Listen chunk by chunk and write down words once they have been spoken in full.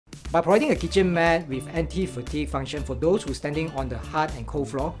By providing a kitchen mat with anti-fatigue function for those who are standing on the hard and cold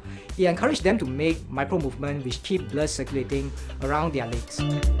floor, it encourages them to make micro movements which keep blood circulating around their legs.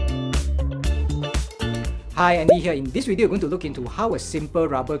 Hi, Andy here. In this video, we're going to look into how a simple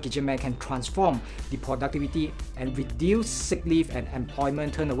rubber kitchen mat can transform the productivity and reduce sick leave and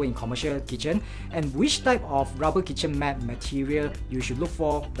employment turnover in commercial kitchen, and which type of rubber kitchen mat material you should look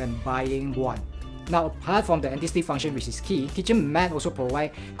for when buying one. Now, apart from the anti-slip function, which is key, kitchen mat also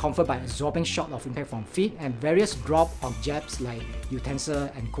provide comfort by absorbing shock of impact from feet and various drop objects like utensil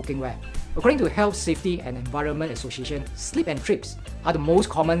and cookware. According to Health, Safety and Environment Association, slip and trips are the most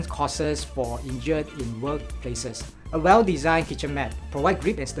common causes for injured in workplaces. A well-designed kitchen mat provides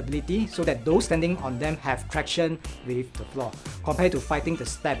grip and stability so that those standing on them have traction with the floor, compared to fighting the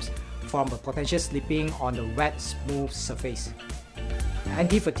steps from a potential slipping on the wet, smooth surface.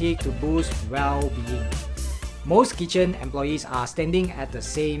 Anti-fatigue to boost well-being. Most kitchen employees are standing at the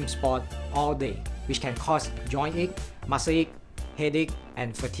same spot all day, which can cause joint ache, muscle ache, headache,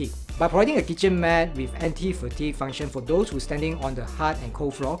 and fatigue. By providing a kitchen mat with anti-fatigue function for those who are standing on the hard and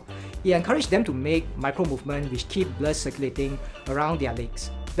cold floor, it encourages them to make micro movements which keep blood circulating around their legs.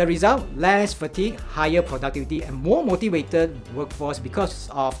 The result, less fatigue, higher productivity, and more motivated workforce because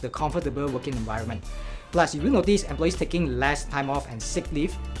of the comfortable working environment. Plus, you will notice employees taking less time off and sick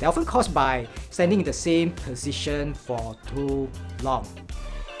leave. They're often caused by standing in the same position for too long.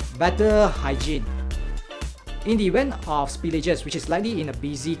 Better hygiene. In the event of spillages, which is likely in a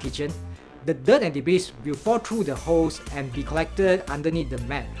busy kitchen, the dirt and debris will fall through the holes and be collected underneath the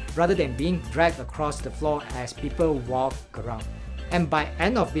mat rather than being dragged across the floor as people walk around. And by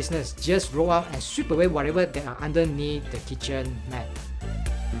end of business, just roll out and sweep away whatever that are underneath the kitchen mat.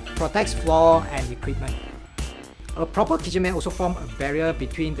 Protects floor and equipment. A proper kitchen mat also forms a barrier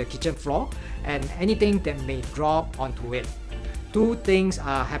between the kitchen floor and anything that may drop onto it. Two things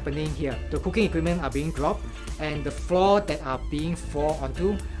are happening here. The cooking equipment are being dropped, and the floor that are being fall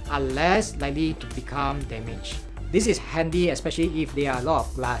onto are less likely to become damaged. This is handy especially if there are a lot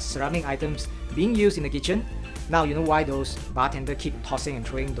of glass ceramic items being used in the kitchen. Now you know why those bartenders keep tossing and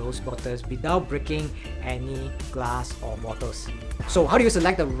throwing those bottles without breaking any glass or bottles. So how do you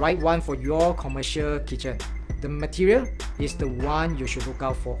select the right one for your commercial kitchen? The material is the one you should look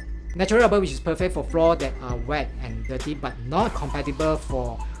out for. Natural rubber, which is perfect for floors that are wet and dirty but not compatible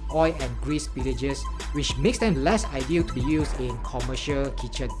for oil and grease spillages, which makes them less ideal to be used in commercial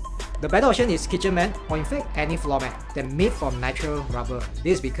kitchen. The better option is kitchen mat, or in fact any floor mat that made from natural rubber.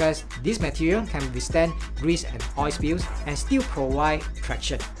 This is because this material can withstand grease and oil spills and still provide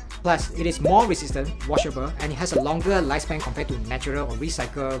traction. Plus, it is more resistant, washable, and it has a longer lifespan compared to natural or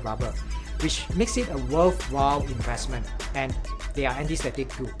recycled rubber, which makes it a worthwhile investment, and they are anti-static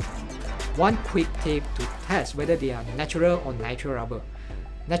too. One quick tip to test whether they are natural or nitrile rubber.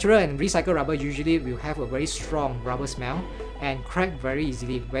 Natural and recycled rubber usually will have a very strong rubber smell and crack very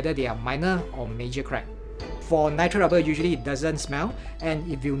easily, whether they are minor or major crack. For nitrile rubber, usually it doesn't smell and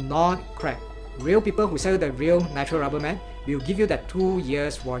it will not crack. Real people who sell the real natural rubber mat will give you that 2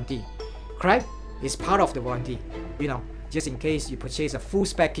 years warranty. Crack is part of the warranty, just in case you purchase a full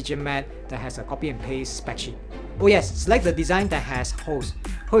spec kitchen mat that has a copy and paste spec sheet. Oh yes, select the design that has holes.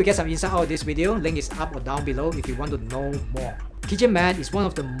 Hope you get some insight out of this video. Link is up or down below if you want to know more. Kitchen mat is one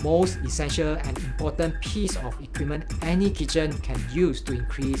of the most essential and important piece of equipment any kitchen can use to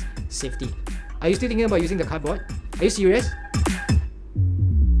increase safety. Are you still thinking about using the cardboard? Are you serious?